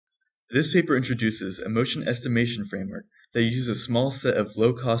This paper introduces a motion estimation framework that uses a small set of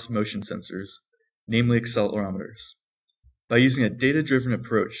low-cost motion sensors, namely accelerometers. By using a data-driven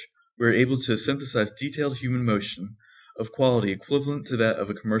approach, we are able to synthesize detailed human motion of quality equivalent to that of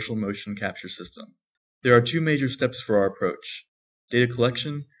a commercial motion capture system. There are two major steps for our approach: data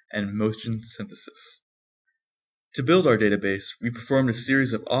collection and motion synthesis. To build our database, we performed a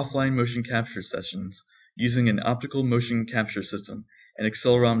series of offline motion capture sessions using an optical motion capture system and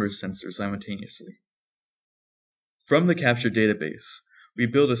accelerometer sensors simultaneously. From the captured database, we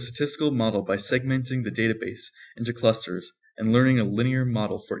build a statistical model by segmenting the database into clusters and learning a linear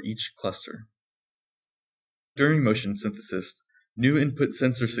model for each cluster. During motion synthesis, new input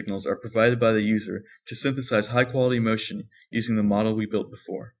sensor signals are provided by the user to synthesize high-quality motion using the model we built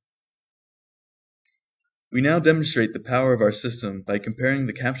before. We now demonstrate the power of our system by comparing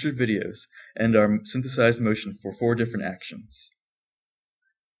the captured videos and our synthesized motion for 4 different actions.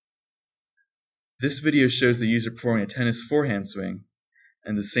 This video shows the user performing a tennis forehand swing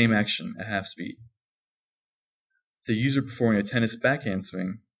and the same action at half speed. The user performing a tennis backhand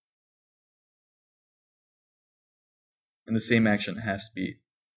swing and the same action at half speed.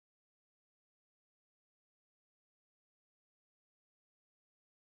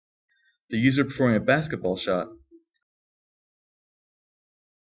 The user performing a basketball shot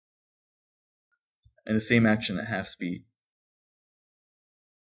and the same action at half speed.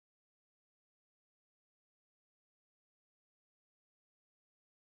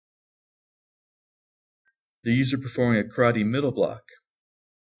 The user performing a karate middle block,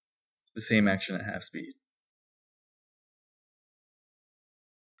 the same action at half speed.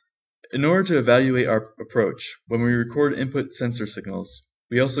 In order to evaluate our approach, when we record input sensor signals,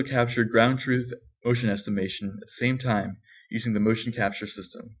 we also captured ground truth motion estimation at the same time using the motion capture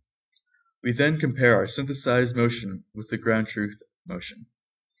system. We then compare our synthesized motion with the ground truth motion.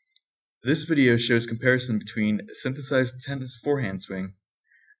 This video shows comparison between a synthesized tennis forehand swing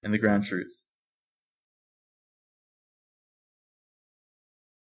and the ground truth.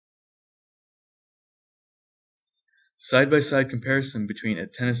 Side-by-side comparison between a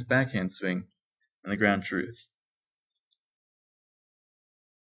tennis backhand swing and the ground truth.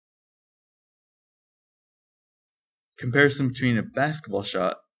 Comparison between a basketball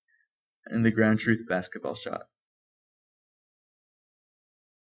shot and the ground truth basketball shot.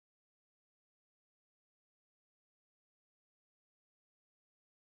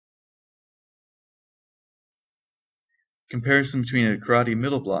 Comparison between a karate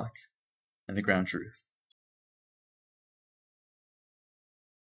middle block and the ground truth.